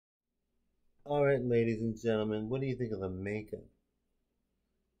All right, ladies and gentlemen, what do you think of the makeup?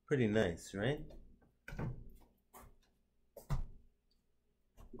 Pretty nice, right?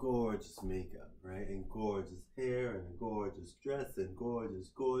 Gorgeous makeup, right? And gorgeous hair, and a gorgeous dress, and gorgeous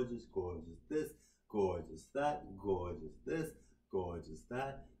this, gorgeous that, gorgeous this, gorgeous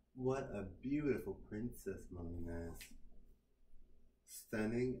that. What a beautiful princess Mileena is.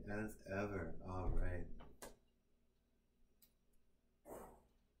 Stunning as ever. All right.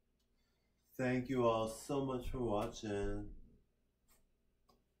 Thank you all so much for watching.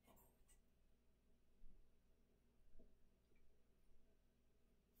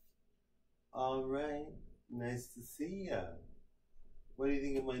 All right. Nice to see ya. What do you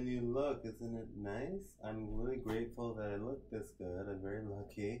think of my new look? Isn't it nice? I'm really grateful that I look this good. I'm very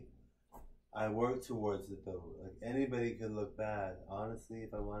lucky. I work towards it though. Like anybody could look bad. Honestly,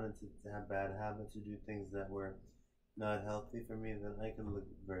 if I wanted to have bad habits or do things that were not healthy for me, then I could look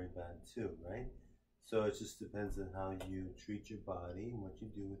very bad too, right? So it just depends on how you treat your body and what you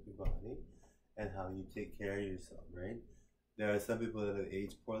do with your body and how you take care of yourself, right? There are some people that have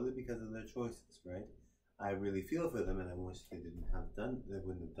aged poorly because of their choices, right? I really feel for them and I wish they wouldn't have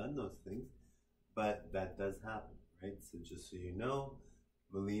done those things, but that does happen, right? So just so you know,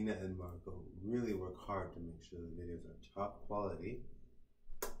 Mileena and Marco really work hard to make sure the videos are top quality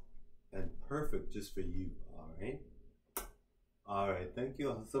and perfect just for you, all right? All right, thank you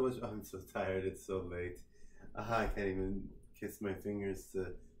all so much. I'm so tired, it's so late. I can't even kiss my fingers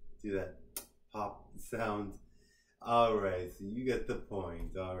to do that pop sound. All right, so you get the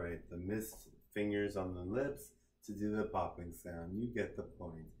point. All right, the missed fingers on the lips to do the popping sound. You get the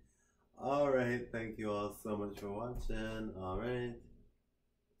point. All right, thank you all so much for watching. All right.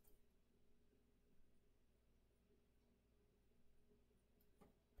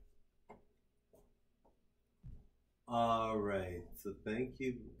 All right, so thank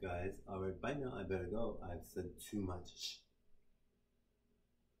you guys. All right, bye now. I better go. I've said too much.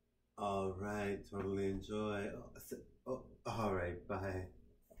 All right, totally enjoy. Oh, all right, bye.